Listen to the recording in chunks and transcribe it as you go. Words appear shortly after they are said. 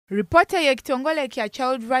Repota y'ekitongole kya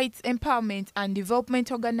Child Rights Empowerment and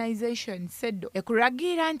Development Organization CEDO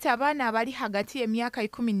ekuragira nti abaana abali hagati y'emyaka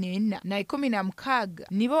 14 na 16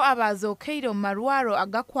 nibo abazookeire mu malwaro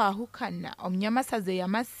agakwahukana omunyamasaza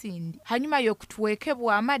y'amasindi hanyuma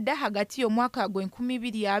y'okutwekebwa amadda hagati y'omwaka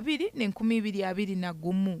gw'2020 ne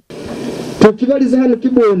 2021. Tukibaliza hano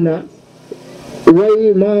kibona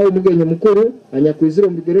wayi maa omugenyi mukuru anyakwizira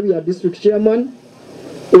mu bigere bya district chairman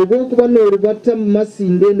Ogo kuba n'olubata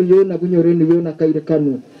masinde eno yona bunyore eno yona kaire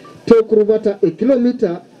kanu tokurubata a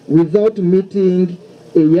kilometer without meeting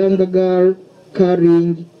a younger girl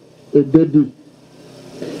carrying a baby.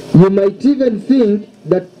 You might even think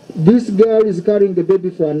that this girl is carrying a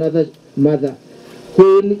baby for another mother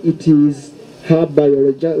when it is her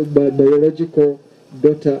biological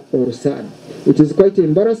daughter or son. It is quite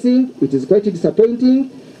embarrassing, it is quite disappointing,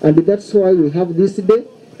 and that's why we have this day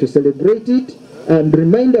to celebrate it and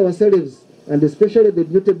remind ourselves, and especially the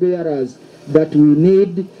duty bearers, that we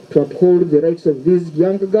need to uphold the rights of these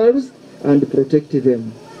young girls and protect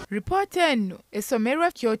them. Repota eno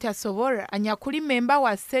esomerwa ky'otasobora anyakuli memba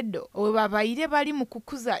wa CEDO owe babaire bali mu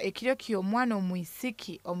kukuza ekiro ky'omwana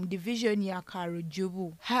omwisiki omu division ya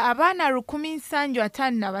Karujubu. Abaana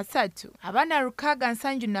 153 abaana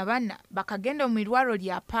 674 bakagenda mu irwaro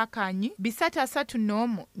lya Pakanyi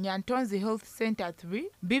 331 Nyantonzi Health Center 3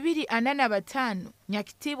 245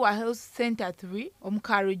 Nyakitibwa Health Center 3 omu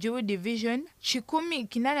Karujubu division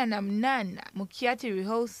 188 mu Kyatiri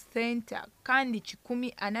Health Center kandi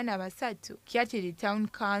 143 Kyatiri Town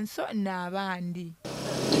Council n'abandi.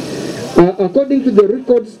 According to the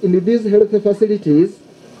records in these health facilities,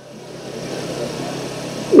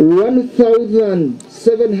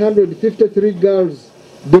 1,753 girls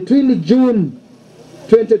between June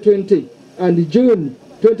 2020 and June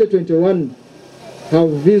 2021 have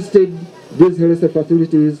visited these health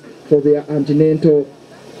facilities for their antenatal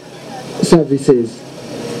services.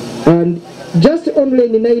 And just only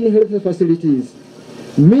in 9 health facilities,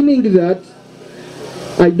 meaning that,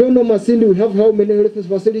 I don't know Masindi, we have how many health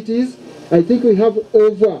facilities? I think we have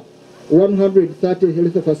over 130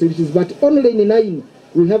 health facilities, but only in 9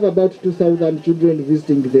 we have about 2,000 children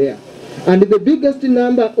visiting there. And the biggest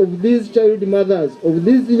number of these child mothers, of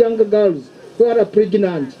these young girls who are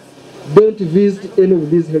pregnant, don't visit any of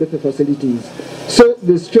these health facilities. So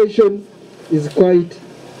the situation is quite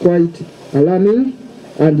alarming,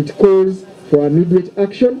 and it calls for immediate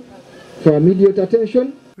action, for immediate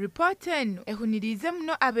attention. Repota eno ehunirize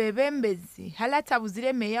muno abebembezi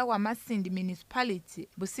halatabuzire meya wa Masindi municipality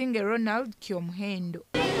Businge Ronald Kyomhendo.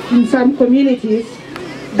 In some communities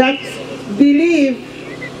that believe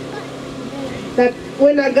that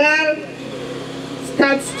when a girl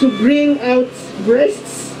starts to bring out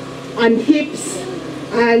breasts and hips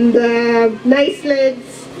and nice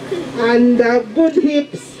legs and good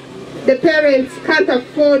hips, the parents can't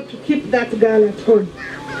afford to keep that girl at home.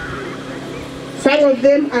 Some of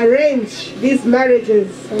them arrange these marriages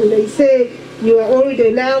and they say, you are old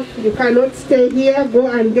enough, you cannot stay here, go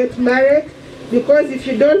and get married, because if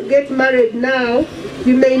you don't get married now,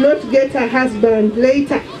 you may not get a husband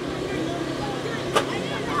later.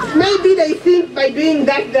 Maybe they think by doing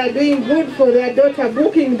that they're doing good for their daughter,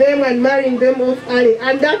 booking them and marrying them off early,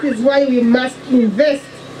 and that is why we must invest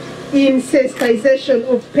in sensitization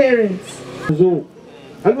of parents.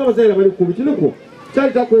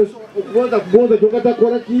 Kugonza chokata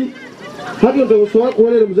koraki hati ndosowa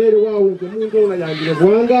kuolele mzaire wao ngemundo na yangire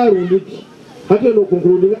bwanga rundiki hati ndo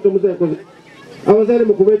konkurudinga to muzaire koze abazaire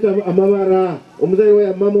mukubeta amabara omuzaire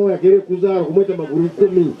wa mama yakere kuzara kumweta maguru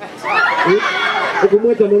 10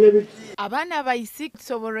 okumweta monyebi abaana abayisiki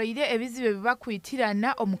soboroire ebizibe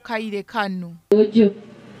bibakwitirana omukaire kanu ojo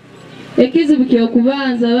ekizibu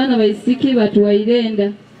kyokubanza abaana abayisiki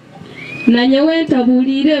batuwairenda na nyewe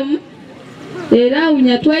ntabuliremu era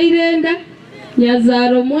unyatwairenda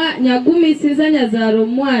nyagumisiza nyazaro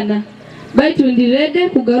mwana baitundirede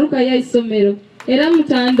kugaruka ya isomero era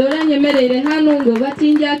mutandora nyemerere hano ngo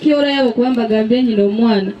batinja kyora yabo kubamba gambe nyino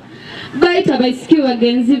mwana baita bayisiki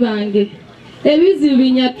bagenzi bange ebizibu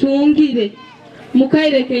binyatungire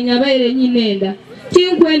mukaire Kenya baire nyinenda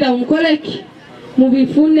tinkwenda mukoleki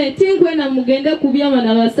mubifune tinkwenda mugende kubyama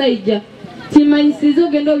na basaija timanyisizo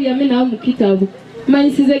gendo byamena mu kitabu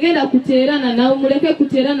manyisize genda kuterana nawe muleke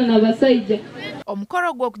kuterana na basaija.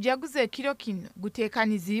 Omukoro gw'okujaguza ekiro kino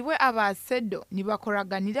guteekanizibwe aba CEDO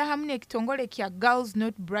nibakoraganira hamwe n'ekitongole kya Girls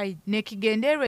Not Bride nekigenderwe